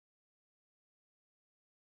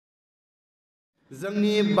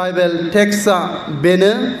जोंनि बाइबेल टेक्सआ बेनो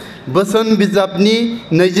बोसोन बिजाबनि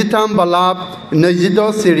 23 बालाब 26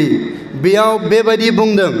 सिरि बेयाव बेबायदि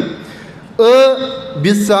बुंदों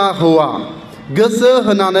बिसा हौवा गोसो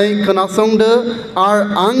होनानै खोनासंदो आरो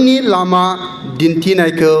आंनि लामा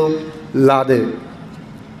दिन्थिनायखौ लादो।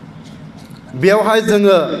 बेयावहाय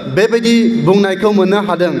जोङो बेबायदि बुंनायखौ मोननो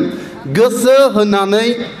हादों गोसो होनानै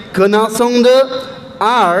खोनासंदो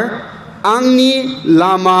आरो आंनि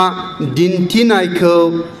लामा दिन्थिनायखौ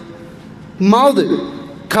मावदो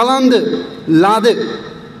खालामदो लादो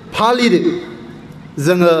फालिदो।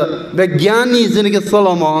 जोङो बे गियाननि जेनाखि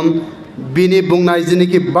सल'मन बिनि बुंनाय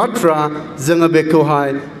जेनाखि बाथ्रा जोङो बेखौहाय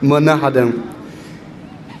मोननो हादों।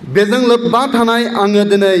 बेजों लोब्बा थानाय आङो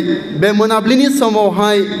दिनै बे मोनाबिलिनि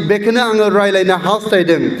समावहाय बेखौनो आङो रायलायनो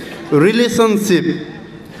हास्थायदों रिलेशनशिप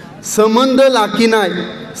सोमोन्दो लाखिनाय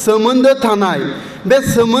सोमोन्दो थानाय बे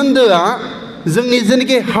सोमोन्दोआ जोंनि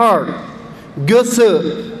जेनाखि हार्ट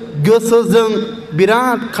गोसोजों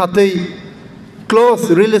बिराद खाथै क्लोज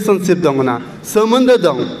रिलेशनशिप दङना सोमोन्दो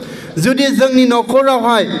दं। जुदि जोंनि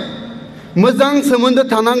न'खरावहाय मोजां सोमोन्दो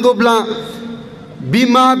थानांगौब्ला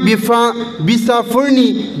बिमा बिफा बिसाफोरनि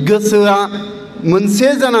गोसोआ मोनसे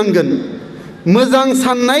जानांगोन मोजां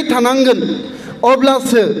साननाय थानांगोन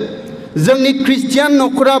अब्लासो जोंनि ख्रिस्टियान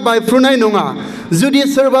न'खरा बायफ्रुनाय नङा। जुदि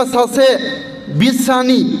सोरबा सासे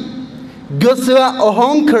बिसानि गोसोआ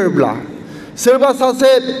अहंकारब्ला सोरबा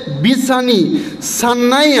सासे बिसानि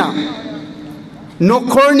साननाया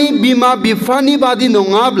न'खरनि बिमा बिफानि बादि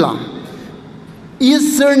नङाब्ला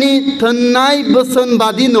इसोरनि थोननाय बोसोन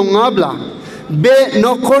बादि नङाब्ला बे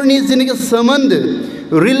न'खरनि जेनाखि सोमोन्दो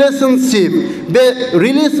रिलेशनशिप बे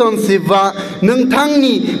रिलेशनशिपआ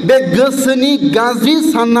नोंथांनि बे गोसोनि गाज्रि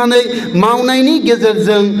साननानै मावनायनि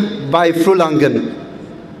गेजेरजों बायफ्रुलांगोन।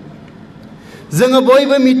 जोङो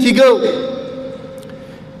बयबो मिथिगौ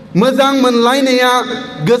मोजां मोनलायनाया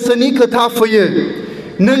गोसोनि खोथा फैयो।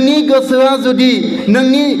 नोंनि गोसोआ जुदि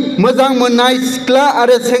नोंनि मोजां मोननाय सिख्ला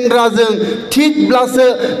आरो सेंग्राजों थिगब्लासो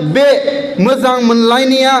बे मोजां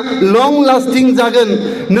मोनलायनाया लं लास्टिं जागोन।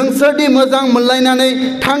 नोंसोरदि मोजां मोनलायनानै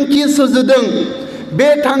थांखि सुजुदों बे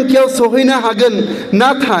थांखियाव सहैनो हागोन।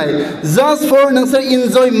 नाथाय जास्ट फर नोंसोर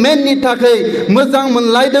इन्जयमेन्टनि थाखाय मोजां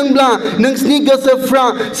मोनलायदोंब्ला नोंसिनि गोसोफ्रा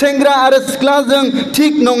सेंग्रा आरो सिख्लाजों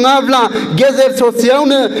थिग नङाब्ला गेजेर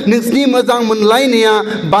ससेयावनो नोंसिनि मोजां मोनलायनाया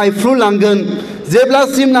बायफ्रुलांगोन।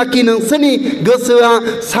 जेब्लासिमनाखि नोंसोरनि गोसोआ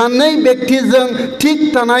सानै बेक्तिजों थिग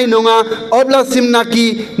थानाय नङा अब्लासिमनाखि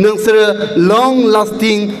नोंसोरो लं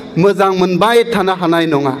लास्टिं मोजां मोनबाय थानो हानाय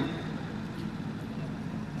नङा।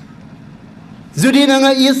 जुदि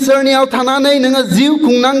नोङो इसोरनियाव थानानै नोङो जिउ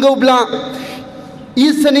खुंनांगौब्ला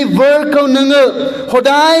इसोरनि बोरखौ नोङो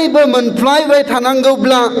हदायबो मोनफ्लायबाय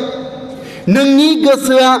थानांगौब्ला नोंनि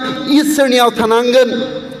गोसोआ इसोरनियाव थानांगोन।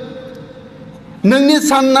 नोंनि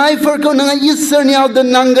साननायफोरखौ नोङो इसोरनियाव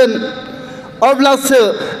दोननांगोन। अब्लासो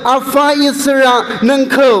आफा इसोरा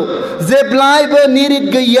नोंखौ जेब्लायबो निरिद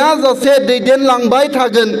गैयाजासे दैदेनलांबाय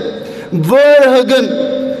थागोन बोर होगोन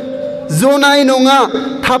जनाय नङा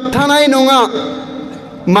थाबथानाय नङा।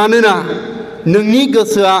 मानोना नोंनि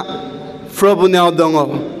गोसोआ प्रभुनाव दङ।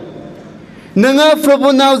 नोङो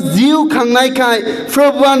प्रभुनाव जिउ खांनायखाय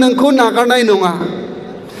प्रभुआ नोंखौ नागारनाय नङा।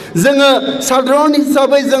 जोङो साधारन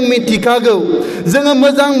हिसाबै जों मिथिखागौ जोङो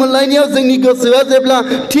मोजां मोनलायनायाव जोंनि गोसोआ जेब्ला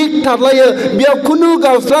थिग थालायो बेयाव खुनु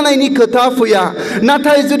गावस्रानायनि खोथा फैया।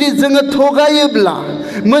 नाथाय जुदि जोङो थगायोब्ला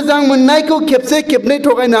मोजां मोननायखौ खेबसे खेबनै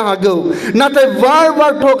थगायनो हागौ। नाथाय बार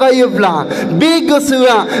बार थगायोब्ला बे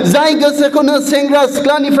गोसोआ जाय गोसोखौ नों सेंग्रा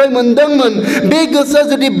सिख्लानिफ्राय मोनदोंमोन बे गोसोआ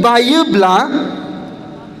जुदि बायोब्ला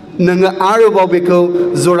नोङो आरोबाव बेखौ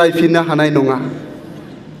जरायफिननो हानाय नङा।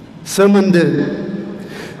 सोमोन्दो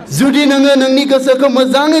जुदि नोङो नोंनि गोसोखौ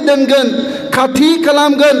मोजाङै दोनगोन खाथि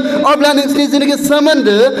खालामगोन अब्ला नोंसिनि जेनाखि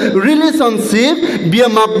सोमोन्दो रिलेशनशिप बियो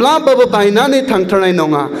माब्लाबाबो बायनानै थांथारनाय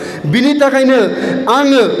नङा। बिनि थाखायनो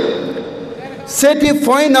आङो सेथि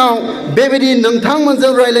पइन्टआव बेबायदि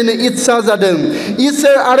नोंथांमोनजों रायलायनो इस्सा जादों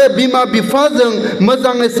इसोर आरो बिमा बिफाजों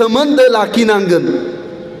मोजाङै सोमोन्दो लाखिनांगोन।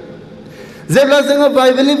 जेब्ला जोङो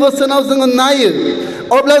बाइबेलनि बोसोनाव जोङो नायो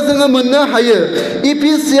अब्ला जोङो मोननो हायो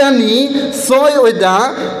इफिसियानि 6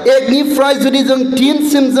 अध्याय 1निफ्राय जुदि जों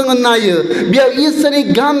 3सिम जोङो नायो बेयाव इसोरनि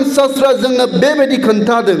गाहाम शास्त्रआ जोंनो बेबायदि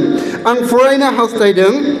खोन्थादों। आं फरायनो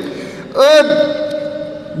हास्थायदों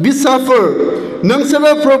बिसाफोर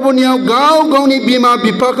नोंसोरो प्रभुनियाव गाव गावनि बिमा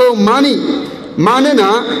बिफाखौ मानोना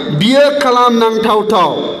बियो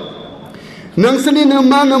खालामनांथावथाव। नोंसोरनि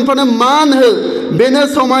नोमा नोमफानो मान हो बेनो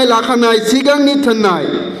समाय लाखानाय सिगांनि थोननाय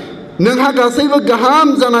नोंहा गासैबो गाहाम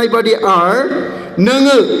जानाय बादि आरो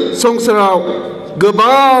नोङो संसाराव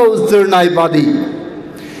गोबाव जोरनाय बादि।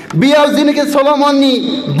 बेयाव जेनेखि सलमननि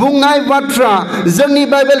बुंनाय बाथ्रा जोंनि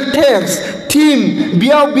बाइबेल टेक्स्ट थीम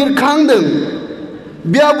बेयाव बिरखांदों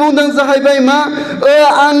बेयाव बुंदों जाहैबाय मा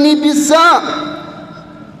आंनि फिसा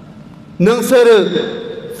नोंसोरो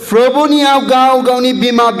प्रभुनियाव गाव गावनि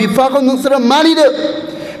बिमा बिफाखौ नोंसोरो मानिदो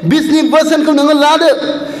बिसोरनि बोसोनखौ नोङो लादो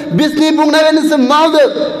बिसोरनि बुंनाय बायदि नोंसोर मावदो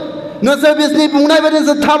नोंसोर बिसोरनि बुंनाय बायदि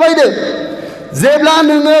नोंसोर थाबायदो जेब्ला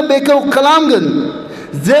नोङो बेखौ खालामगोन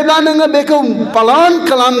जेब्ला नोङो बेखौ पालन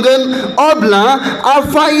खालामगोन अब्ला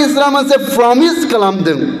आफा इसोरा मोनसे प्रमिस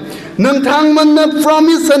खालामदों नोंथांमोननो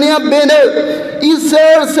प्रमिस होनाया बेनो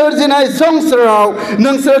इसोर सोरजिनाय संसाराव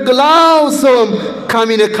नोंसोर गोलाव सम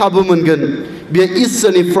खामिनो खाबु मोनगोन बे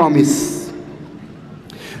इसोरनि प्रमिस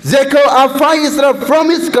जेखौ आफा इसोरा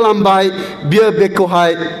प्रमिस खालामबाय बियो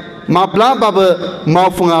बेखौहाय माब्लाबाबो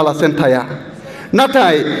मावफुङालासेनो थाया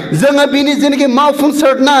नाथाय जोङो बिनि जेनेखि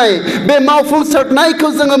मावफुंसारनाय बे मावफुंसारनायखौ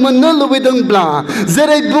जोङो मोननो लुबैदोंब्ला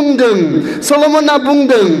जेरै बुंदों सलमना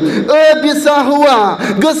बुंदों बिसा हौवा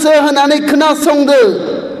गोसो होनानै खोनासंदो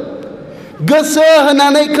गोसो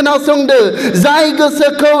होनानै खोनासंदो जाय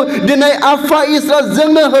गोसोखौ दिनै आफा इसोरा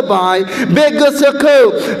जोंनो होबाय बे गोसोखौ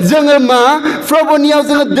जोङो मा प्रभुनियाव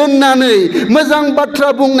जोङो दोननानै मोजां बाथ्रा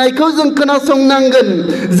बुंनायखौ जों खोनासंनांगोन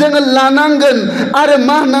जोङो लानांगोन आरो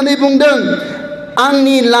मा होननानै बुंदों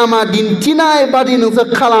आंनि लामा दिन्थिनाय बादि नोंसोर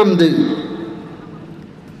खालामदो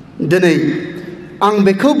दिनै आं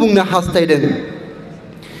बेखौ बुंनो हास्थायदों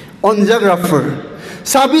अनजाग्राफोर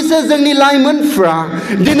साबेसे जोंनि लाइमोनफ्रा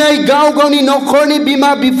दिनै गाव गावनि नखरनि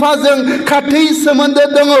बिमा बिफाजों खाथि सोमोन्दो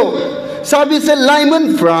दङ साबेसे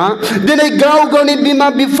लाइमोनफ्रा दिनै गाव गावनि बिमा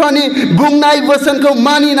बिफानि बुंनाय बोसोनखौ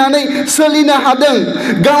मानिनानै सोलिनो हादों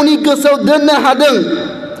गावनि गोसोआव दोननो हादों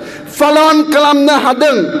पालन खालामनो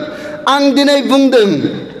हादों आं दिनै बुंदों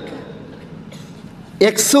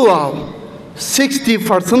 100आव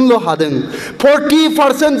 60% हादों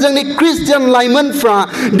 40% जोंनि क्रिस्टियान लाइमोनफ्रा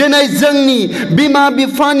दिनै जोंनि बिमा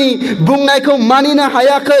बिफानि बुंनायखौ मानिनो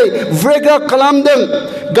हायाखै ब्रेकआप खालामदों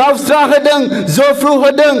गावस्रा होदों जफ्रु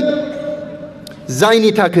होदों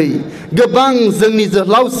जायनि थाखाय गोबां जोंनि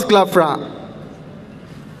जोहोलाव सिख्लाफ्रा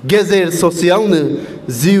गेजेर ससेयावनो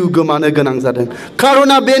जिउ गोमानो गोनां जादों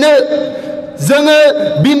खारना बेनो जोङो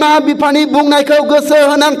बिमा बिफानि बुंनायखौ गोसो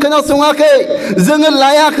होनानै खोनासङाखै जोङो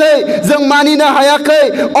लायाखै जों मानिनो हायाखै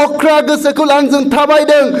अख्रा गोसोखौ लानानै जों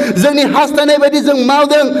थाबायदों जोंनि हास्थायनाय बायदि जों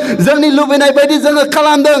मावदों जोंनि लुबैनाय बायदि जोङो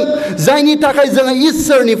खालामदों जायनि थाखाय जोङो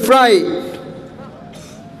इसोरनिफ्राय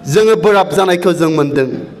जोङो बोराब जानायखौ जों मोनदों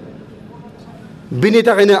बिनि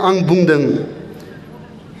थाखायनो आं बुंदों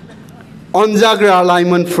अनजाग्रा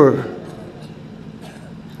लाइमोनफोर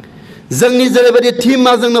जोंनि जेरैबायदि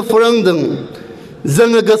टीमा जोंनो फोरोंदों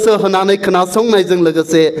जोङो गोसो होनानै खोनासंनायजों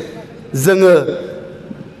लोगोसे जोङो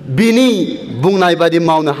बिनि बुंनाय बायदि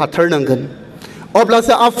मावनो हाथारनांगोन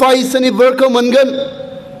अब्लासो आफा इसोरनि बोरखौ मोनगोन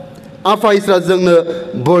आफा इसोरा जोंनो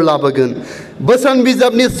बोर लाबोगोन बोसोन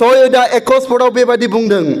बिजाबनि 6:21 बेबायदि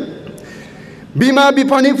बुंदों बिमा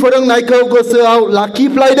बिफानि फोरोंनायखौ गोसोआव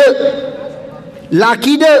लाखिफ्लायदो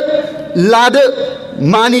लाखिदो लादो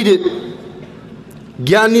मानिदो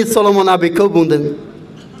गियानि सलमना बेखौ बुंदों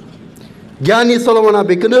गियानि सलमना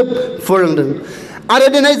बेखौनो फोरोंदों आरो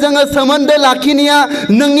दिनै जोङो सोमोन्दो लाखिनाया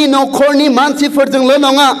नोंनि नखरनि मानसिफोरजोंल'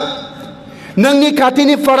 नङा नोंनि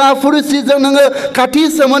खाथिनि फारा फुरुसिजों नोङो खाथि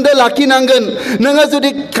सोमोन्दो लाखिनांगोन नोङो जुदि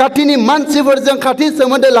खाथिनि मानसिफोरजों खाथि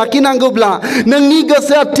सोमोन्दो लाखिनांगौब्ला नोंनि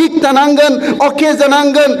गोसोआ थिग थानांगोन अके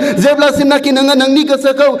जानांगोन जेब्लासिमनाखि नोङो नोंनि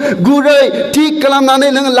गोसोखौ गुरै थिग खालामनानै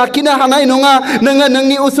नोङो लाखिनो हानाय नङा नोङो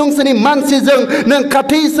नोंनि उसुंसेनि मानसिजों नों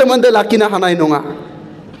खाथि सोमोन्दो लाखिनो हानाय नङा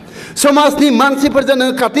समाजनि मानसिफोरजों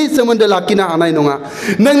नोङो खाथि सोमोन्दो लाखिनो हानाय नङा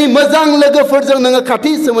नोंनि मोजां लोगोफोरजों नोङो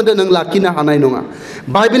खाथि सोमोन्दो नों लाखिनो हानाय नङा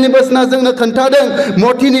बाइबेलनि बोसोना जोंनो खोन्थादों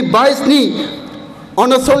मथिनि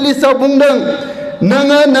 22:39 बुंदों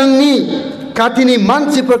नोङो नोंनि खाथिनि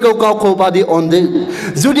मानसिफोरखौ गावखौ बादि अनदो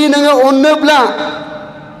जुदि नोङो अननोब्ला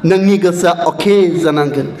नोंनि गोसोआ अके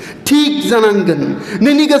जानांगोन थिग जानांगोन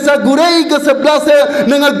नोंनि गोसोआ गुरै गोसोब्लासो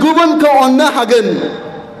नोङो गुबुनखौ अननो हागोन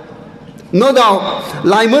नो डाउट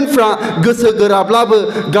लाइमोनफ्रा गोसो गोराब्लाबो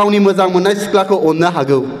गावनि मोजां मोननाय सिख्लाखौ अननो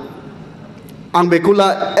हागौ आं बेखौ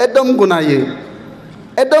एकदम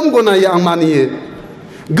गनायो आं मानियो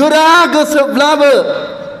गोरा गोसोब्लाबो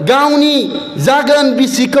गावनि जागोन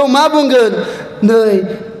बिसिखौ मा बुंगोन नै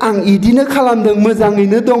आं इदिनो खालामदों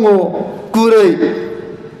मोजाङैनो दङ गुरै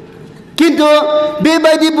किन्तु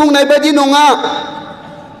बेबायदि बुंनाय बायदि नङा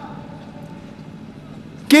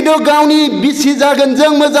किन्तु गावनि बिसि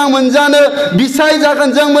जागोनजों मोजां मोनजानो बिसाय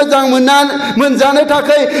जागोनजों मोजां मोनजानो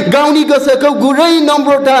थाखाय गावनि गोसोखौ गुरै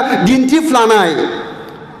नम्रता दिन्थिफ्लानाय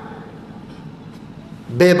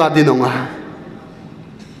बेबादि नङा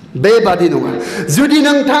बेबादि नङा जुदि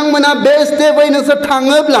नोंथांमोना बे स्टेपै नोंसोर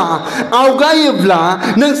थाङोब्ला आवगायोब्ला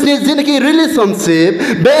नोंसोरनि जेनाखि रिलेशनशिप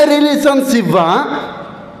बे रिलेशनशिपआ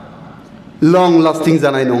लं लास्टिं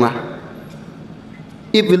जानाय नङा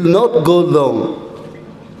it will not go long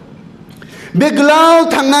बे गोलाव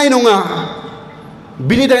थांनाय नङा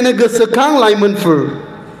बिनि थाखायनो गोसोखां लाइमोनफोर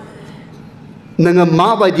नोङो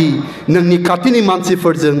माबायदि नोंनि खाथिनि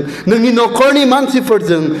मानसिफोरजों नोंनि न'खरनि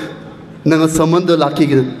मानसिफोरजों नोङो सोमोन्दो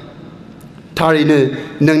लाखिगोन थारैनो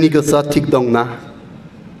नोंनि गोसोआ थिग दंना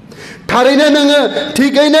थारैनो नोङो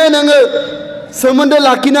थिगैनो नोङो सोमोन्दो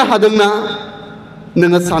लाखिनो हादोंना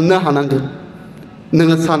नोङो साननो हानांगोन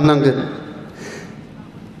नोङो साननांगोन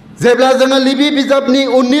जेब्ला जोङो लिबि बिजाबनि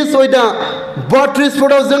 19 अध्याय 32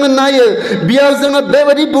 पदाव जोङो नायो बेयाव जोङो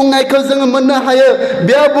बेबायदि बुंनायखौ जोङो मोननो हायो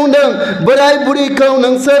बेयाव बुंदों बोराय बुरैखौ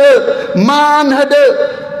नोंसोरो मान होदो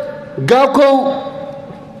गावखौ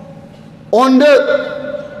अनदो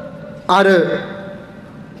आरो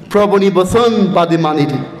प्रभुनि बोसोन बादि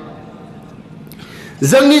मानिदो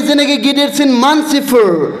जोंनि जेनाखि गिदिरसिन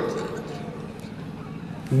मानसिफोर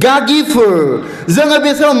गागिफोर जोङो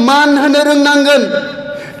बिसोर मान होनो रोंनांगोन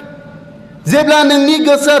जेब्ला नोंनि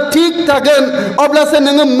गोसोआ थिग थागोन अब्लासो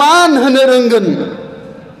नोङो मान होनो रोंगोन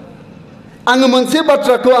आङो मोनसे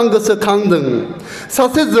बाथ्राखौ आं गोसोखांदों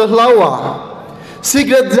सासे जोहोलावआ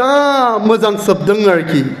सिगारेट जा मोजां सोबदों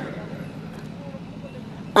आरोखि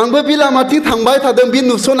आंबो बे लामाथिं थांबाय थादों बे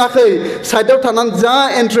नुसनाखै साइडआव थानानै जा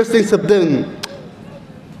इन्टारेस्टिं सोबदों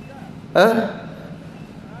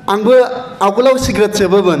आंबो आवगोलाव सिगारेट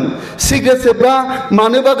सोबोमोन सिगारेट सोबब्ला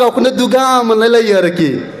मानोबा गावखौनो दुगा मोनलायलायो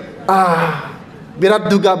आरोखि बिराद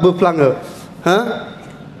दुगा बोफ्लाङो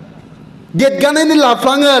देदगानायनो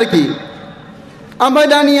लाफ्लाङो आरोखि ओमफ्राय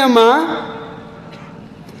दानिया मा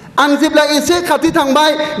आं जेब्ला एसे खाथि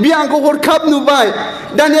थांबाय बे आंखौ हरखाब नुबाय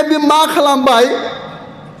दानिया बे मा खालामबाय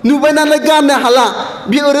नुबाय नालाय गारनो हाला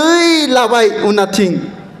बे ओरै लाबाय उनाथिं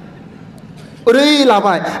ओरै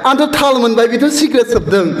लाबाय आंथ' थाल मोनबाय बेथ' सिगारेट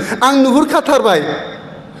सोबदों आं नुहुरखाथारबाय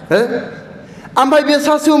ओमफ्राय बे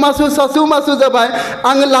सासु मासु जाबाय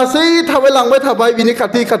आङो लासै थाबायलांबाय थाबाय बिनि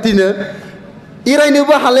खाथि खाथिनो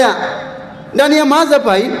एरायनोबो हालिया दानिया मा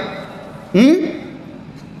जाबाय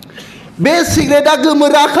बे सिगारेटआ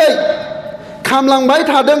गोमोराखै खामलांबाय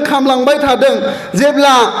थादों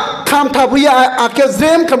जेब्ला खामथाबहैयो आखायाव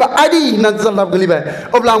ज्रेम खालामबाय आइदि होननानै जाल्लाब गोलैबाय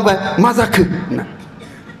अब्ला आं बुंबाय मा जाखो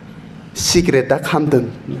सिगारेटआ खामदों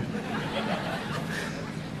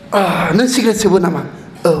नों सिगारेट सोबो नामा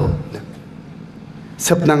औ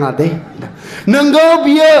सोबनाङा दे नोंगौ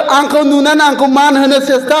बियो आंखौ नुनानै आंखौ मान होनो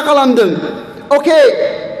सेस्था खालामदों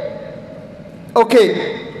अके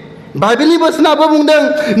बाइबेलनि बोसोनाबो बुंदों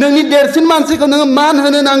नोंनि देरसिन मानसिखौ नोङो मान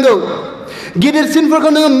होनो नांगौ गिदिरसिनफोरखौ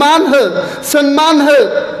नोङो मान हो सन्मान हो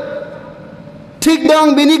थिग दं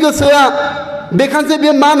बिनि गोसोआ बेखायनो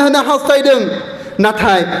बियो मान होनो हास्थायदों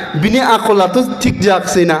नाथाय बिनि आखलाथ' थिग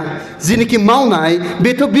जायाखैना जिनिखि मावनाय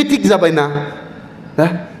बेथ' बि थिग जाबायना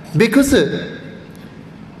बेखौसो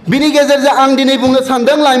बिनि गेजेरजों आं दिनै बुंनो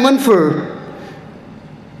सानदों लाइमोनफोर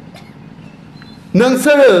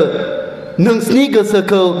नोंसोरो नोंसिनि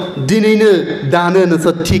गोसोखौ दिनैनो दानो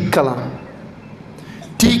नोंसोर थिग खालाम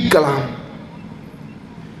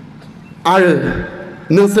आरो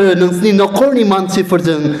नोंसोरो नोंसिनि न'खरनि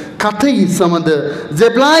मानसिफोरजों खाथि सोमोन्दो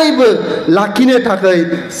जेब्लायबो लाखिनो थाखाय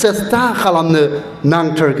सेस्था खालामनो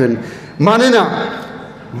नांथारगोन मानोना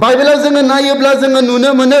बाइबेलाव जोङो नायोब्ला जोङो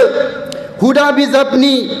नुनो मोनो हुदा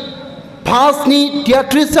बिजाबनि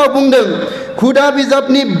 5:33 बुंदों हुदा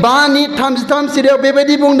बिजाबनि 5:33 सिरियाव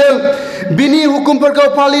बेबायदि बुंदों बिनि हुकुमफोरखौ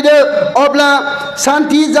फालिदो अब्ला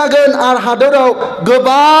शान्ति जागोन आरो हादराव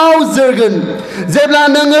गोबाव जोरगोन जेब्ला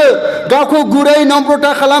नोङो गावखौ गुरै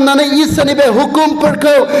नम्रता खालामनानै इसोरनि बे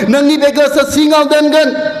हुकुमफोरखौ नोंनि बे गोसो सिङाव दोनगोन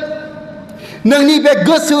नोंनि बे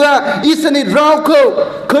गोसोआ इसोरनि रावखौ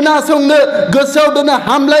खोनासंनो गोसोआव दोननो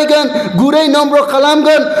हामलायगोन गुरै नम्र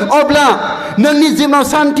खालामगोन अब्ला नोंनि जिउआव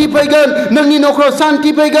शान्ति फैगोन नोंनि न'खराव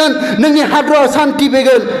शान्ति फैगोन नोंनि हादराव शान्ति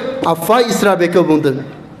फैगोन आफा इसोरा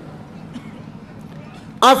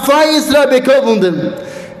बेखौ बुंदों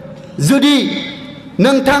जुदि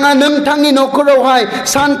नोंथाङा नोंथांनि न'खरावहाय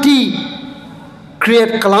शान्ति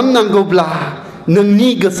क्रिएट खालामनांगौब्ला नोंनि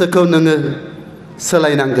गोसोखौ नोङो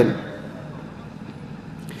सोलायनांगोन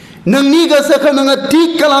नोंनि गोसोखौ नोङो थिग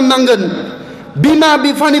खालामनांगोन बिमा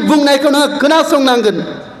बिफानि बुंनायखौ नोङो खोनासंनांगोन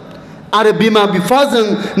आरो बिमा बिफाजों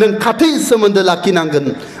नों खाथि सोमोन्दो लाखिनांगोन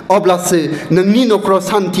अब्लासो नोंनि न'खराव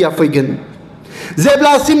शान्तिया फैगोन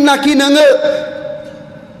जेब्लासिमनाखि नोङो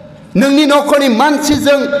नोंनि न'खरनि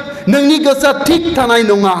मानसिजों नोंनि गोसोआ थिग थानाय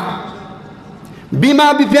नङा बिमा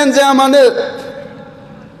बिफायानो जाया मानो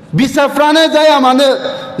बिसाफ्रानो जाया मानो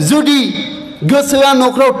जुदि गोसोआ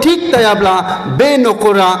नखराव थिग थायाब्ला बे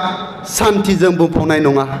नखरा सान्थिजों बुंफबनाय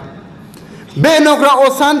नङा बे नखरा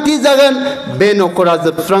अशान्ति जागोन बे नखरा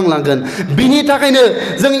जोबस्रांलांगोन बिनि थाखायनो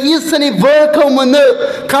जों इसोरनि बोरखौ मोननो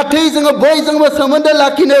खाथि जोङो बयजोंबो सोमोन्दो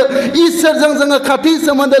लाखिनो इसोरजों जोङो खाथि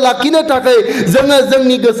सोमोन्दो लाखिनो थाखाय जोङो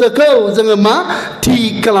जोंनि गोसोखौ जोङो मा थि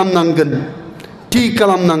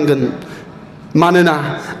खालामनांगोन मानोना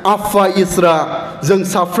आफा इसोरा जों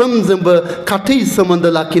साफ्रोमजोंबो खाथि सोमोन्दो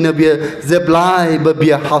लाखिनो बियो जेब्लायबो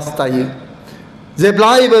बियो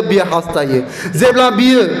हास्थायो जेब्ला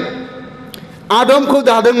बियो आदमखौ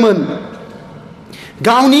दादोंमोन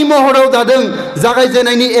गावनि महराव दादों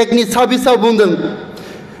जागायजेननायनि 1नि 26 बुंदों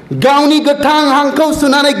गावनि गोथां हांखौ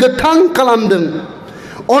सुनानै गोथां खालामदों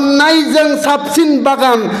अननायजों साबसिन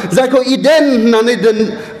बागान जायखौ इडेन होननानै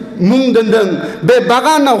मुं दोनदों बे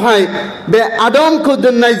बागानावहाय बे आदमखौ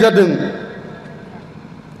दोननाय जादों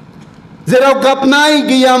जेराव गाबनाय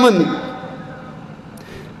गैयामोन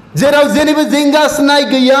जेराव जेनिबो जिंगासिनाय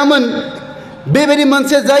गैयामोन बेबायदि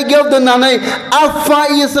मोनसे जायगायाव दोननानै आफा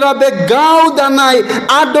इसोरा बे गाव दानाय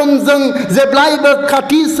आदमजों जेब्लायबो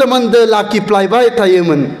खाथि सोमोन्दो लाखिफ्लायबाय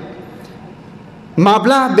थायोमोन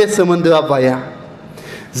माब्ला बे सोमोन्दोआ बाया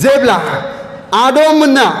जेब्ला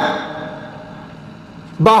आदममोना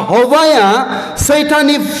बा हवाया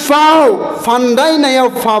सैताननि फान्दायनायाव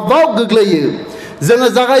फाबाव गोग्लैयो जोङो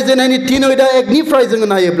जागायजेननायनि 3:1 जोङो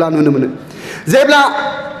नायोब्ला नुनो मोनो जेब्ला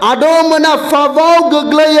आदममोना फाबाव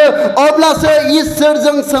गोग्लैयो अब्लासो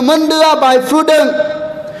इसोरजों सोमोन्दोआ बायफ्रुदों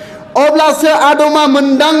अब्लासो आदमा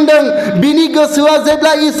मोनदांदों बिनि गोसोआ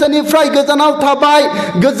जेब्ला इसोरनिफ्राय गोजानाव थाबाय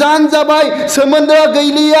गोजान जाबाय सोमोन्दोआ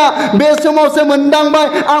गैलिया बे समावसो मोनदांबाय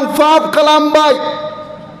आं पाप खालामबाय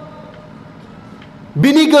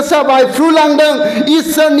बिनि गोसोआ बायफ्रुलांदों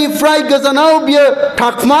इसोरनिफ्राय गोजानाव बियो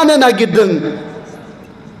थाखुमानो नागिरदों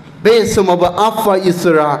बे समावबो आफा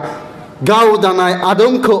इसोरा गाव दानाय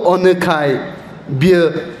आदमखौ अनोखाय बियो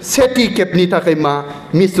सेथि खेबनि थाखाय मा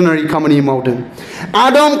मिशनारि खामानि मावदों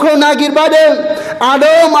आदमखौ नागिरबादों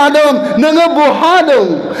आदम नोङो बहा दं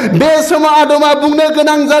बे समाव आदमा बुंनो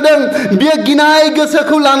गोनां जादों बियो गिनाय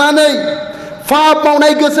गोसोखौ लानानै पाप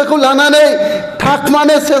मावनाय गोसोखौ लानानै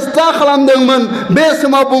थाखुमानो सेस्था खालामदोंमोन बे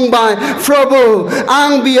समाव बुंबाय प्रभु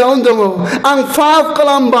आं बेयाव दङ आं पाप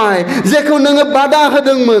खालामबाय जेखौ नोङो बादा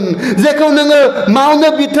होदोंमोन जेखौ नोङो मावनो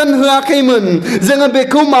बिथोन होआखैमोन जोङो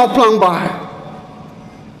बेखौ मावफ्लांबाय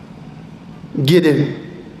गिदिर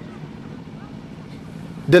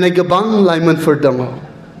दिनै गोबां लाइमोनफोर दङ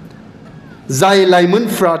जाय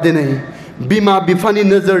लाइमोनफ्रा दिनै बिमा बिफानि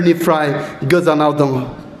नोजोरनिफ्राय गोजानाव दङ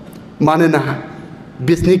मानोना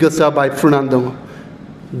बिसोरनि गोसोआ बायफ्रुनानै दङ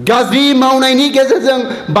गाज्रि मावनायनि गेजेरजों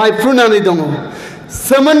बायफ्रुनानै दङ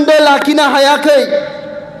सोमोन्दो लाखिनो हायाखै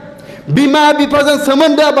बिमा बिफाजों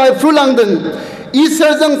सोमोन्दोआ बायफ्रुलांदों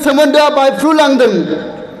इसोरजों सोमोन्दोआ बायफ्रुलांदों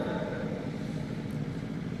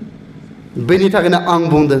बेनि थाखायनो आं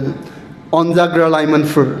बुंदों अनजाग्रा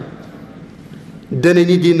लाइमोनफोर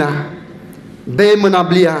दिनैनि दिना बे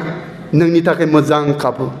मोनाबिलिया नोंनि थाखाय मोजां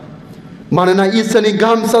खाबु मानोना इसोरनि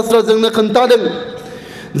गाहाम शास्त्र जोंनो खोन्थादों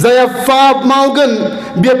जायहा पाप मावगोन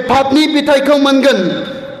बियो पापनि बिथाइखौ मोनगोन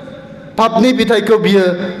पापनि बिथाइखौ बियो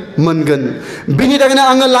मोनगोन बिनि थाखायनो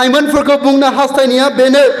आङो लाइमोनफोरखौ बुंनो हास्थायनाया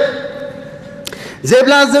बेनो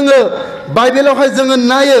जेब्ला जोङो बाइबेलावहाय जोङो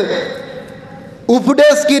नायो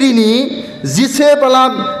उपदेशगिरिनि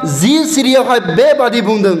 10 सिरियावहाय बेबादि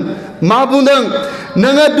बुंदों मा बुंदों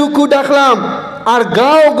नोङो दुखु दाख्लाम आरो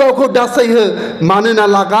गाव गावखौ दासायहो मानोना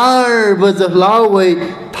लागारबो जोहलावै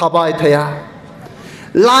थाबाय थाया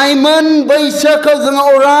लाइमोन बैसोखौ जोङो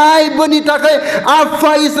अरायबोनि थाखाय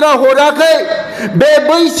आफा इसोरा हराखै बे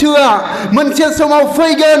बैसोआ मोनसे समाव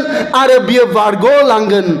फैगोन आरो बियो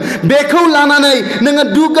बारग'लांगोन बेखौ लानानै नोङो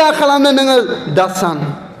दुगा खालामनो नोङो दासान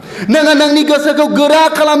नोङो नोंनि गोसोखौ गोरा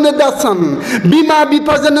खालामनो दासान बिमा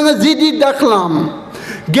बिफाजों नोङो जिदि दाखालाम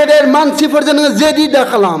गेदेर मानसिफोरजों नोङो जेदि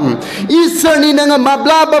दाखालाम इसोरनि नोङो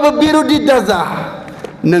माब्लाबाबो बिरोधि दाजा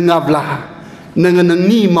नङाब्ला नोङो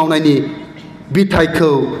नोंनि मावनायनि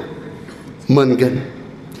बिथाइखौ मोनगोन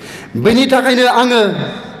बेनि थाखायनो आङो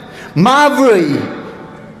माबोरै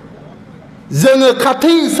जोङो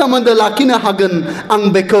खाथि सोमोन्दो लाखिनो हागोन आं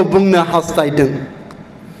बेखौ बुंनो हास्थायदों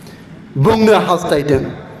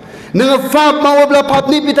नोङो पाप मावोब्ला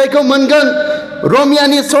पापनि बिथाइखौ मोनगोन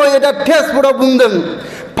रमियानि 6:23 बुंदों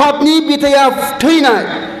पापनि बिथाइया थैनाय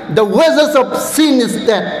the wages of sin is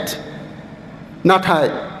death नाथाय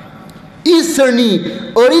इसोरनि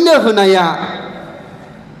ओरैनो होनाया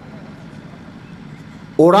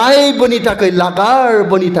अरायबोनि थाखाय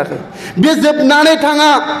लागारबोनि थाखाय बे जोबनानै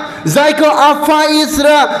थाङा जायखौ आफा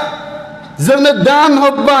इसोरा जोंनो दान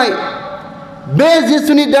हरबाय बे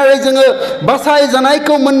जिसुनि दारै जोङो बासाय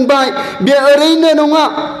जानायखौ मोनबाय बे ओरैनो नङा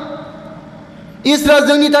इसोरा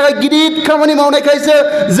जोंनि थाखाय गिदिर खामानि मावनायखायसो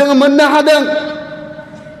जोङो मोननो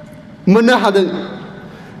हादों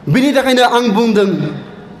बिनि थाखायनो आं बुंदों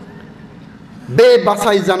बे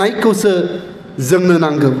बासाय जानायखौसो जोंनो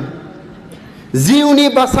नांगौ जिउनि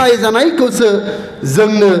बासाय जानायखौसो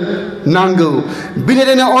जोंनो नांगौ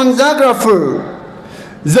बिनिखायनो अनजाग्राफोर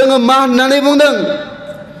जोङो मा होननानै बुंदों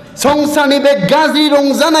संसारनि बे गाज्रि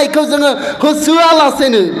रंजानायखौ जोङो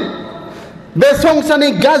होसोआलासेनो बे संसारनि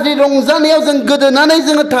गाज्रि रंजानायाव जों गोदोनानै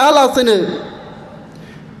जोङो थायालासेनो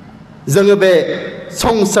जोङो बे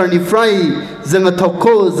संसारनिफ्राय जोङो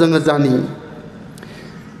थौखौ जोङो जानि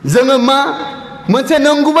जोङो मा मोनसे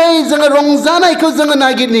नंगुबै जोङो रंजानायखौ जोङो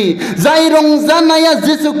नागिरनि जाय रंजानाया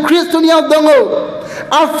जिसु ख्रिस्टनियाव दङ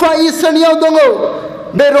आफा इसोरनियाव दङ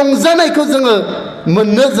बे रंजानायखौ जोङो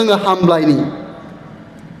मोननो जोङो हामब्लायनि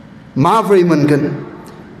माबोरै मोनगोन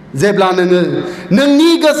जेब्ला नोङो नोंनि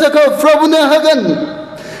गोसोखौ प्रभुनो होगोन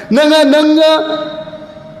नोङो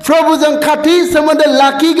प्रभुजों खाथि सोमोन्दो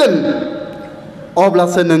लाखिगोन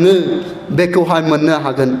अब्लासो नोङो बेखौहाय मोननो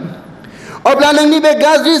हागोन अब्ला नोंनि बे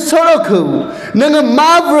गाज्रि सर'खौ नोङो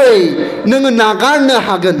माबोरै नोङो नागारनो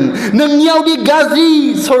हागोन नोंनियावदि गाज्रि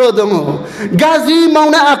सर' दङ गाज्रि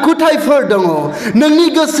मावनाय आखुथायफोर दङ नोंनि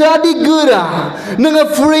गोसोआदि गोरा नोङो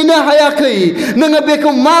फुरैनो हायाखै नोङो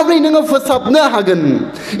बेखौ माबोरै नोङो फोसाबनो हागोन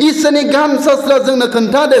इसोरनि गाहाम शास्त्रआ जोंनो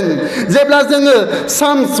खोन्थादों जेब्ला जोङो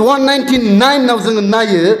साम्स 199 आव जोङो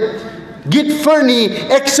नायो गितफोरनि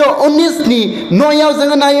 119नि 9आव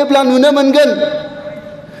जोङो नायोब्ला नुनो मोनगोन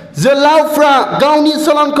जोलावफ्रा गावनि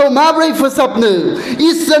सलंखौ माबोरै फोसाबनो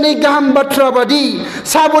इसोरनि गाहाम बाथ्रा बादि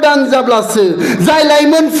साबधान जाब्लासो जाय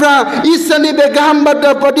लाइमोनफ्रा इसोरनि बे गाहाम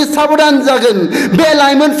बाथ्रा बादि साबधान जागोन बे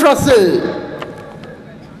लाइमोनफ्रासो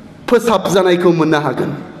फोसाबजानायखौ मोननो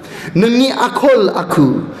हागोन नोंनि आखल आखु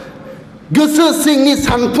गोसो सिंनि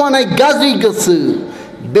सानफ्लानाय गाज्रि गोसो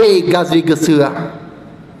बे गाज्रि गोसोआ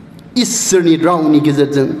इसोरनि रावनि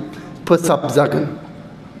गेजेरजों फोसाबजागोन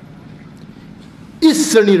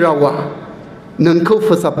इसोरनि रावा नोंखौ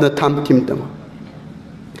फोसाबनो थामथिम दङ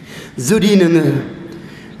जुदि नोङो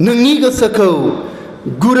नोंनि गोसोखौ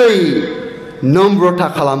गुरै नम्रता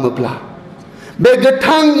खालामोब्ला बे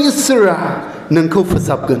गोथां इसोरा नोंखौ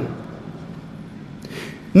फोसाबगोन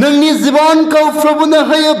नोंनि जिबनखौ प्रभुनो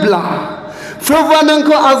होयोब्ला प्रभुआ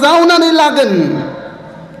नोंखौ आजावनानै लागोन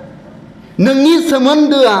नोंनि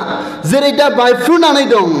सोमोन्दोआ जेरै दा बायफ्रुनानै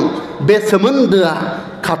दं बे सोमोन्दोआ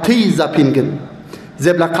खाथि जाफिनगोन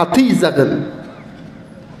जेब्ला खाथि जागोन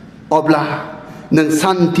अब्ला नों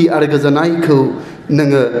सान्ति आरो गोजोननायखौ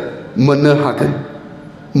नोङो मोननो हागोन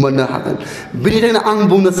बेनिखायनो आं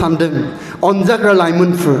बुंनो सानदों अनजाग्रा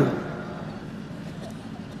लाइमोनफोर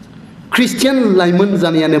ख्रिस्टियान लाइमोन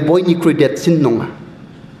जानायानो बयनिख्रुइ देरसिन नङा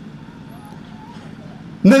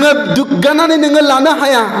नोङो दुग्गानानै नोङो लानो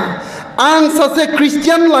हाया आं सासे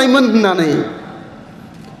ख्रिस्टियान लाइमोन होननानै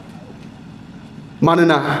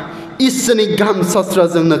मानोना इसोरनि गाहाम शास्त्रआ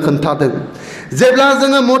जोंनो खोन्थादों जेब्ला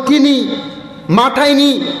जोङो मथिनि माथाइनि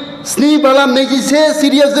 7:21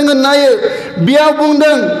 सिरियाव जोङो नायो बेयाव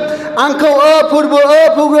बुंदों आंखौ अपुर्ब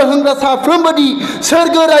होनग्रा साफ्रोमबोदि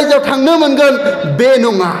सोरगो रायजोआव थांनो मोनगोन बे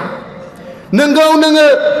नङा नोंगौ नोङो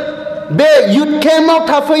बे युथ केम्पआव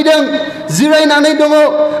थाफैदों जिरायनानै दङ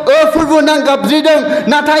अपुर्ब होनना गाबज्रिदों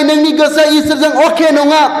नाथाय नोंनि गोसोआ इसोरजों अके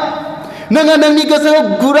नङा नोङो नोंनि गोसोखौ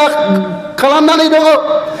गुरा खालामनानै दङ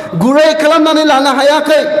गुरै खालामनानै लानो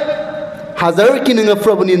हायाखै हाजारखि नोङो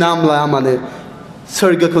प्रभुनि नाम लाया मानो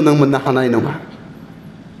सोरगोखौ नों मोननो हानाय नङा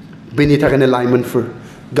बेनि थाखायनो लाइमोनफोर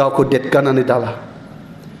गावखौ देदगानानै दाला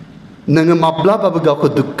नोङो माब्लाबाबो गावखौ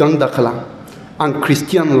दुग्गां दाखालाम आं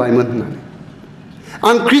ख्रिस्टियान लाइमोन होननानै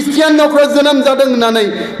आं ख्रिस्टियान न'खराव जोनोम जादों होननानै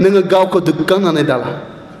नोङो गावखौ दुग्गानानै दाला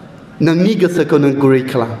नोंनि गोसोखौ नों गुरै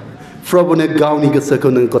खालाम प्रभुनो गावनि गोसोखौ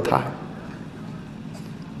नों गथाय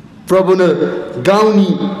प्रभुनो गावनि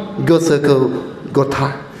गोसोखौ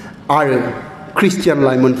गथाय आरो ख्रिस्टियान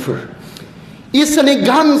लाइमोनफोर इसोरनि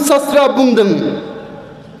गाहाम शास्त्रआ बुंदों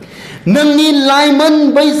नोंनि लाइमोन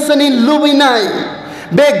बैसोनि लुबैनाय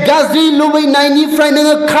बे गाज्रि लुबैनायनिफ्राय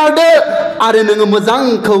नोङो खारदो आरो नोङो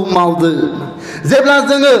मोजांखौ मावदो जेब्ला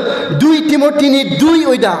जोङो 2 तिमथिनि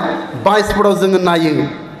 2:22 जोङो नायो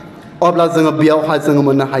अब्ला जोङो बेयावहाय जोङो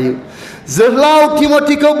मोननो हायो जोहोलाव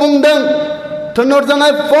तिमथिखौ बुंदों थोनर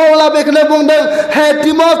जानाय पौला बेखौनो बुंदों हे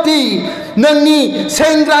तिमथि नोंनि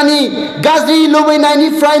सेंग्रानि गाज्रि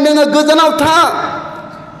लुबैनायनिफ्राय नोङो गोजानाव था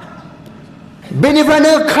बेनिफ्राय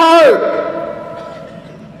नोङो खार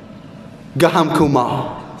गाहामखौ माव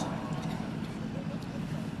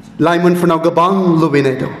लाइमोनफोरनाव गोबां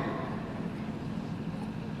लुबैनाय दं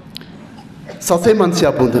सासे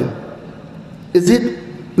मानसिया बुंदों Is it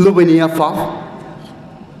लुबैनाया फाफ?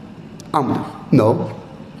 आं no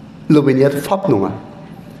लुबैनाया फाफ नङा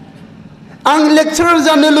आं लेक्चारार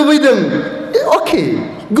जानो लुबैदों Okay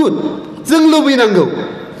good जों लुबैनांगौ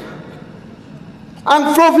आं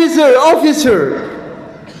प्रफेसर अफिसार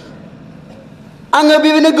आङो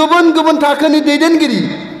बेबायदिनो गुबुन गुबुन थाखोनि दैदेनगिरि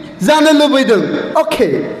जानो लुबैदों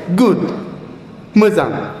Okay good मोजां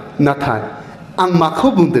नाथाय आं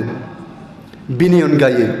माखौ बुंदों बिनि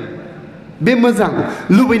अनगायै बे मोजां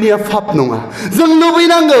लुबैनाया फाफ नङा जों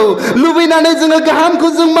लुबैनांगौ लुबैनानै जोङो गाहामखौ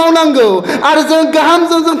जों मावनांगौ आरो जों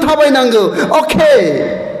गाहामजों जों थाबायनांगौ Okay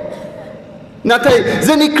नाथाय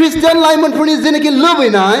जोंनि ख्रिस्टियान लाइमोनफोरनि जेनाखि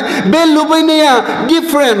लुबैनाय बे लुबैनाया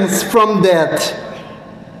डिफारेन्स फ्रम दैट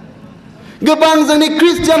गोबां जोंनि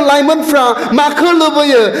ख्रिस्टियान लाइमोनफ्रा माखौ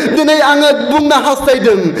लुबैयो दिनै आङो बुंनो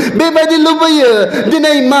हास्थायदों बेबायदि लुबैयो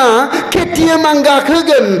दिनै मा KTM आं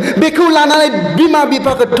गाखोगोन बेखौ लानानै बिमा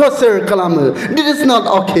बिफाखौ टर्चार खालामो This is not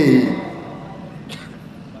okay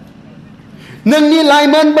नोंनि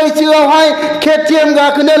लाइमोन बैसोआवहाय KTM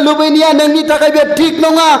गाखोनो लुबैनाया नोंनि थाखाय बे थिग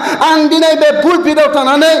नङा आं दिनै बे पुलपिटआव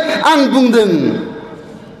थानानै आं बुंदों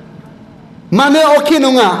मानो अके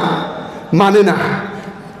नङा मानोना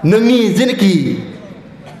नोंनि जेनाखि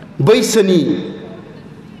बैसोनि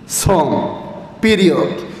सम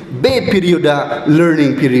पिरियड बे पिरियडआ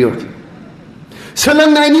लार्निं पिरियड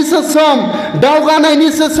सोलोंनायनिसो सम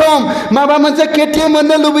दावगानायनिसो सम माबा मोनसे KTM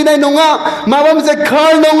मोननो लुबैनाय नङा माबा मोनसे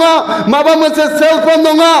कार नङा माबा मोनसे सेलफोन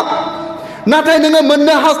नङा नाथाय नोङो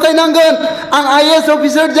मोननो हास्थायनांगोन आं IAS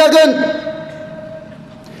अफिसार जागोन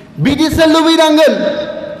बिदिसो लुबैनांगोन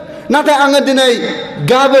नाथाय आङो दिनै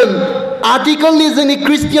गाबोन आथिखालनि जोंनि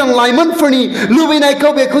ख्रिस्टियान लाइमोनफोरनि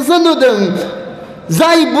लुबैनायखौ बेखौसो नुदों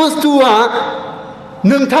जाय बुस्थुआ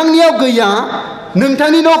नोंथांनियाव गैया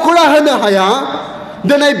नोंथांनि न'खरा होनो हाया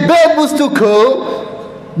दिनै बे बुस्थुखौ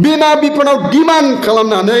बिमा बिफानाव डिमान्ड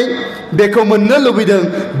खालामनानै बेखौ मोननो लुबैदों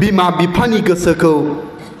बिमा बिफानि गोसोखौ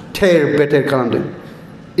थेर बेथेर खालामदों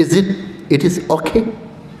It is okay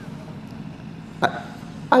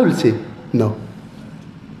I will say no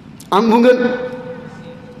आं बुंगोन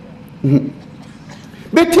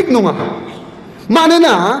बे थिग नङा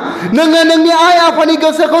मानोना नोङो नोंनि आइ आफानि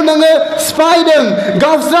गोसोखौ नोङो सिफायदों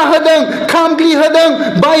गावस्रा होदों खामग्लि होदों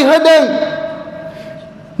बायहोदों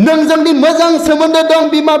नोंजोंनि मोजां सोमोन्दो दं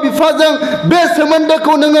बिमा बिफाजों बे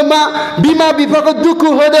सोमोन्दोखौ नोङो मा बिमा बिफाखौ दुखु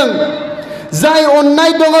होदों जाय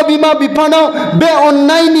अननाय दङ बिमा बिफानाव बे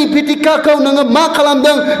अननायनि फिथिखाखौ नोङो मा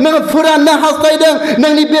खालामदों नोङो फोराननो हास्थायदों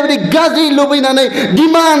नोंनि बेबायदि गाज्रि लुबैनानै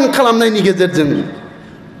डिमान्ड खालामनायनि गेजेरजों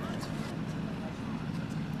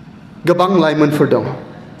गोबां लाइमोनफोर दं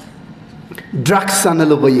ड्राग्स जानो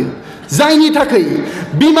लुबैयो जायनि थाखाय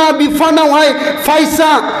बिमा बिफानावहाय फैसा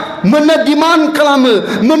मोननो डिमान्ड खालामो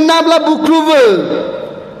मोनाब्ला बुख्रुबो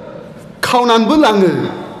खावनानैबो लाङो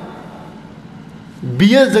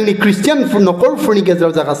बियो जोंनि ख्रिस्टियान न'खरफोरनि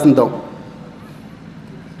गेजेराव जागासिनो दं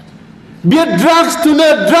बियो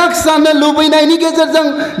ड्राग्स जानो लुबैनायनि गेजेरजों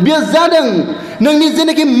बियो जादों नोंनि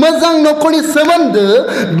जेनाखि मोजां न'खरनि सोमोन्दो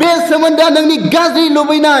बे सोमोन्दोआ नोंनि गाज्रि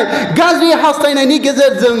लुबैनाय गाज्रि हास्थायनायनि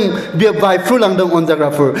गेजेरजों बियो बायफ्रुलांदों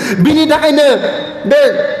अनजाग्राफोर बिनि थाखायनो बे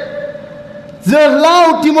जोहोलाव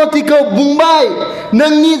तिमथिखौ बुंबाय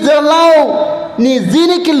नोंनि जोहोलावनि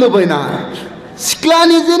जेनाखि लुबैनाय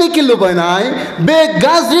सिख्लानि जेनाखि लुबैनाय बे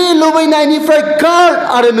गाज्रि लुबैनायनिफ्राय खार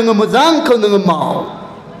आरो नोङो मोजांखौ नोङो माव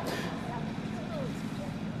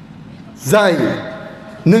जाय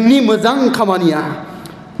नोंनि मोजां खामानिया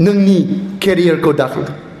नोंनि केरियारखौ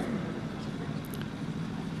दाखांगोन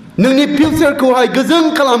नोंनि फिउचारखौहाय गोजों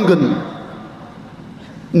खालामगोन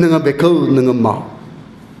नोङो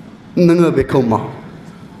बेखौ माव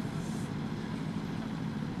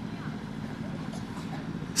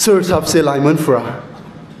सोर साबसे लाइमोनफ्रा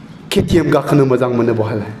KTM गाखोनो मोजां मोनो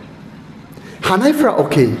बहायलाय हानायफ्रा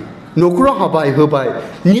अके न'खराव हाबाय होबाय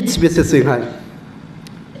निड्स बेसिसैहाय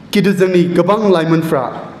किन्तु जोंनि गोबां लाइमोनफ्रा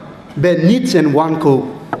बे निड्स एन्ड वान्टखौ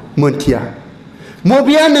मोनथिया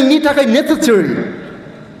मबेया नोंनि थाखाय नेसेसारि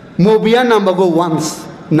मबेया नांबावगौ वान्स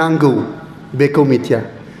नांगौ बेखौ मिथिया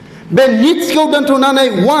बे निड्सखौ दोनथ'नानै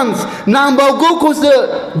वान्स नांबावगौखौसो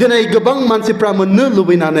दिनै गोबां मानसिफ्रा मोननो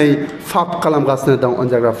लुबैनानै फाफ खालामगासिनो दं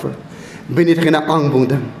अनजाग्राफोर बेनि थाखायनो आं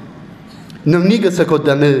बुंदों नोंनि गोसोखौ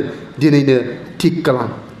दिनैनो थिग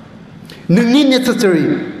खालाम नोंनि नेसेसारि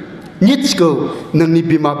निड्सखौ नोंनि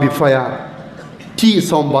बिमा बिफाया थि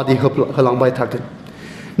सम बादि होलांबाय थागोन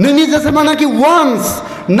नोंनि जेसेबांनाखि वान्स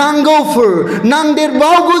नांगौफोर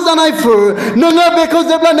नांदेरबावगौ जानायफोर नोङो बेखौ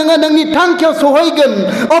जेब्ला नोङो नोंनि थांखियाव सहैगोन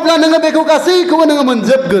अब्ला नोङो बेखौ गासैखौबो नोङो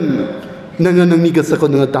मोनजोबगोन नोङो नोंनि गोसोखौ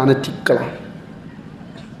नोङो दानो थिग खालाम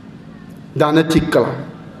दानो थिग खालाम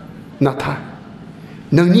नाथाय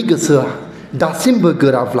नोंनि गोसोआ दासिमबो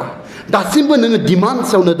गोराब्ला दासिमबो नोङो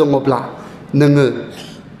डिमान्ड्सआवनो दङब्ला नोङो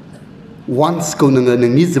वान्सखौ नोङो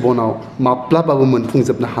नोंनि जिबनाव माब्लाबाबो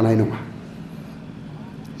मोनफुंजोबनो हानाय नङा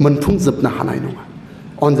मोनफुंजोबनो हानाय नङा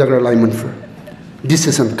अनजाग्रा लाइमोनफोर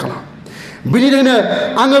डिसिसन खालाम बेनिखायनो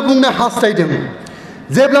आङो बुंनो हास्थायदों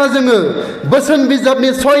जेब्ला जोङो बोसोन बिजाबनि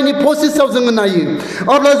 6नि 25आव जोङो नायो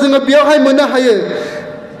अब्ला जोङो बेवहाय मोननो हायो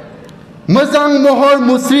मोजां महर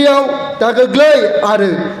मुस्रियाव दागोग्लै आरो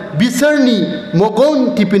बिसोरनि मगन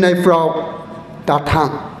टिपिनायफ्राव दाथां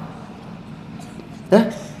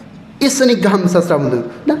इसोरनि गाहाम सास्रा बुंदों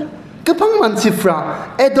ना गोबां मानसिफ्रा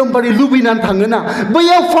एकदमबारे लुबैनानै थाङोना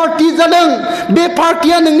बैयाव पार्टि जादों बे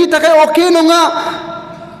पार्टिया नोंनि थाखाय अके नङा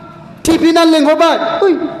टिपिनानै लेंहरबाय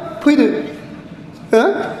ओइ फैदो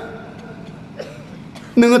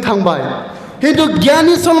नोङो थांबाय खिन्थु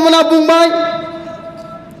गियानि सलमना बुंबाय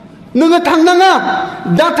नोङो थांनाङा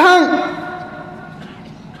दाथां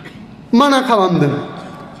माना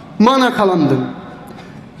खालामदों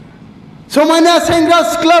समायना सेंग्रा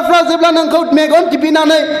सिख्लाफ्रा जेब्ला नोंखौ मेगन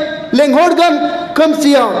टिपिनानै लेंहरगोन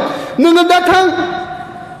खोमसियाव नोङो दाथां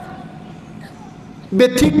बे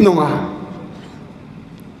थिग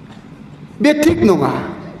नङा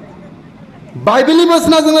बाइबेलनि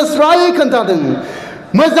बोसोना जोङो स्रायै खोन्थादों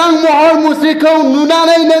मोजां महर मुस्रिखौ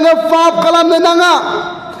नुनानै नोङो पाप खालामनो नाङा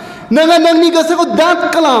नोङो नोंनि गोसोखौ दाद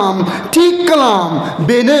खालाम थिग खालाम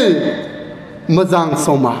बेनो मोजां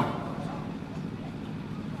समा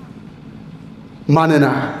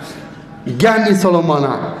मानोना गियाननि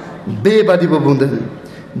सल'माना बेबादिबो बुंदों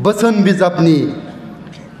बोसोन बिजाबनि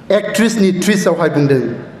एक्ट्रिसनि 30आवहाय बुंदों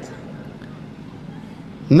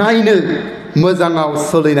नायनो मोजाङाव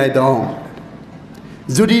सोलिनाय दं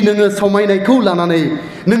जुदि नोङो समायनायखौ लानानै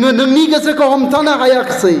नोङो नोंनि गोसोखौ हमथानो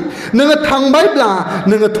हायाखिसै नोङो थांबायब्ला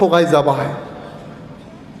नोङो थगायजाबाय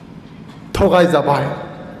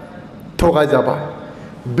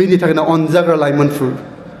बेनि थाखायनो अनजाग्रा लाइमोनफोर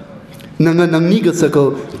नोङो नोंनि गोसोखौ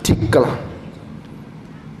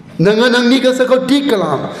थिग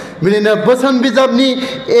खालाम बिदिनो बोसोन बिजाबनि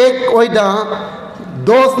 1 अध्याय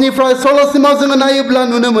 10निफ्राय 16सिमाव जोङो नायोब्ला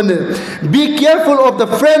नुनो मोनो बी केयारफुल अफ द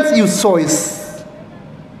फ्रेन्ड्स इउ चॉइस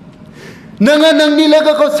नोङो नोंनि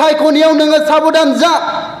लोगोखौ सायख'नायाव नोङो साबधान जा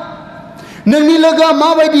नोंनि लोगोआ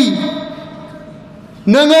माबायदि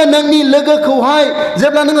नोङो नोंनि लोगोखौहाय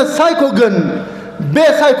जेब्ला नोङो सायख'गोन बे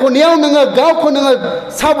सायख'नायाव नोङो गावखौ नोङो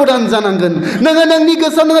साबधान जानांगोन नोङो नोंनि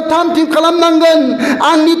गोसोआव नोङो थाम थिम खालामनांगोन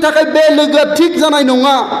आंनि थाखाय बे लोगोआ थिग जानाय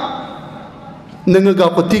नङा नोङो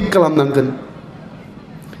गावखौ थिग खालामनांगोन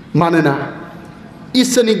मानोना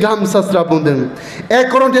इसोरनि गाहाम सास्त्रा बुंदों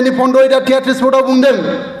 1 करिन्थियानि 15:33 बुंदों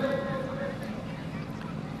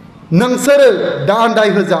नोंसोरो दा आन्दाय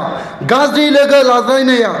होजा गाज्रि लोगो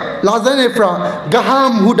लाजायनायफ्रा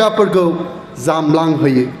गाहाम हुदाफोरखौ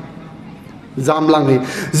जामलांहोयो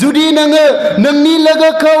जुदि नोङो नोंनि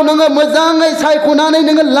लोगोखौ नोङो मोजाङै सायख'नानै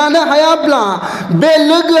नोङो लानो हायाब्ला बे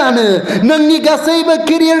लोगोआनो नोंनि गासैबो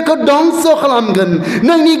केरियारखौ धंस खालामगोन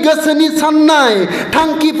नोंनि गोसोनि साननाय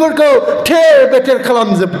थांखिफोरखौ थेर बेथेर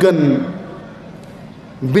खालामजोबगोन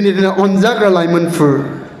बेनिखायनो अनजाग्रा लाइमोनफोर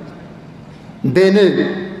बेनो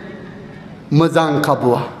मोजां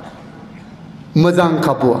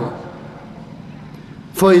खाबुआ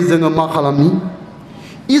फै जोङो मा खालामनि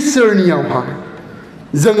इसोरनियावहाय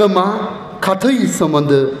जोङो मा खाथै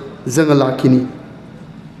सोमोन्दो जोङो लाखिनि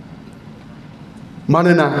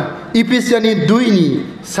मानोना इफिसियानि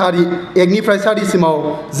 2:1निफ्राय 4सिमाव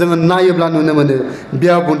जोङो नायोब्ला नुनो मोनो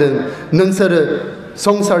बेयाव बुंदों नोंसोरो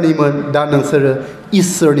संसारनिमोन दा नोंसोरो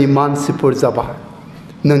इसोरनि मानसिफोर जाबाय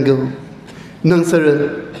नंगौ नोंसोरो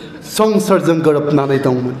संसारजों गोरोबनानै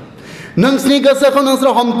दंमोन नोंसिनि गोसोखौ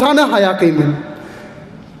नोंसोरो हमथानो हायाखैमोन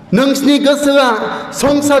नोंसिनि गोसोआ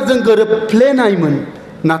संसारजों गोरोबफ्लेनायमोन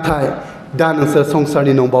नाथाय दा नोंसोर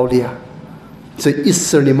संसारनि नंबावलिया जों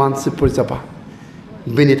इसोरनि मानसिफोर जाबाय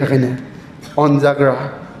बेनि थाखायनो अनजाग्रा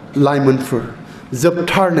लाइमोनफोर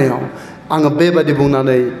जोबथारनायाव आङो बेबायदि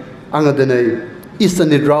बुंनानै आङो दिनै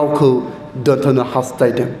इसोरनि रावखौ दोनथ'नो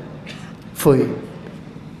हास्थायदों फै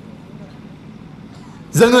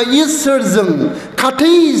जोङो इसोरजों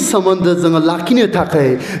खाथै सोमोन्दो जोङो लाखिनो थाखाय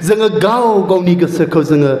जोङो गाव गावनि गोसोखौ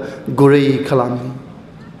जोङो गुरै खालामो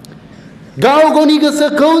गाव गावनि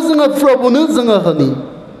गोसोखौ जोङो प्रभुनो जोङो होनि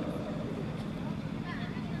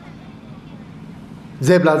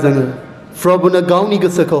जेब्ला जोङो प्रभुनो गावनि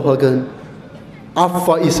गोसोखौ होगोन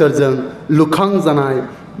आफा इसोरजों लुखांजानाय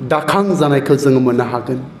दाखांजानायखौ जोङो मोननो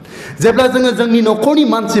हागोन जेब्ला जोङो जोंनि न'खरनि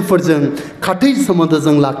मानसिफोरजों खाथै सोमोन्दो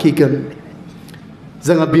जों लाखिगोन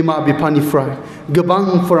जोङो बिमा बिफानिफ्राय गोबां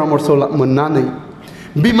परामर्श मोननानै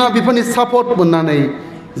बिमा बिफानि सापर्ट मोननानै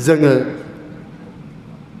जोङो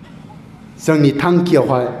जोंनि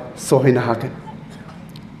थांखियावहाय सहैनो हागोन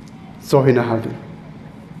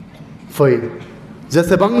फै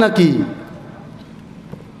जेसेबांनाखि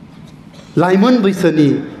लाइमोन बैसोनि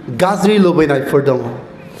गाज्रि लुबैनायफोर दङ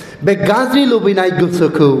बे गाज्रि लुबैनाय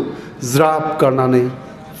गोसोखौ ज्राब गारनानै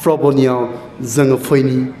प्रभुनियाव जोङो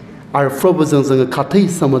फैनि आरो प्रभुजों जोङो खाथै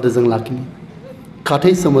सोमोन्दो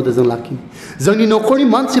लाखिनि जोंनि न'खरनि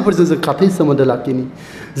मानसिफोरजों जों खाथै सोमोन्दो लाखिनि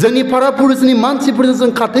जोंनि पारा पुरुषनि मानसिफोरजों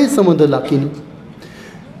जों खाथै सोमोन्दो लाखिनि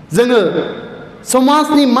जोङो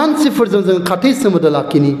समाजनि मानसिफोरजों जों खाथै सोमोन्दो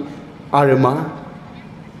लाखिनि आरो मा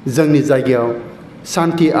जोंनि जायगायाव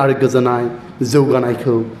शान्ति आरो गोजोननाय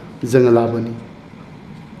जौगानायखौ जोङो लाबोनि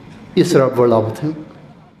इसोरा बोर लाबोथों।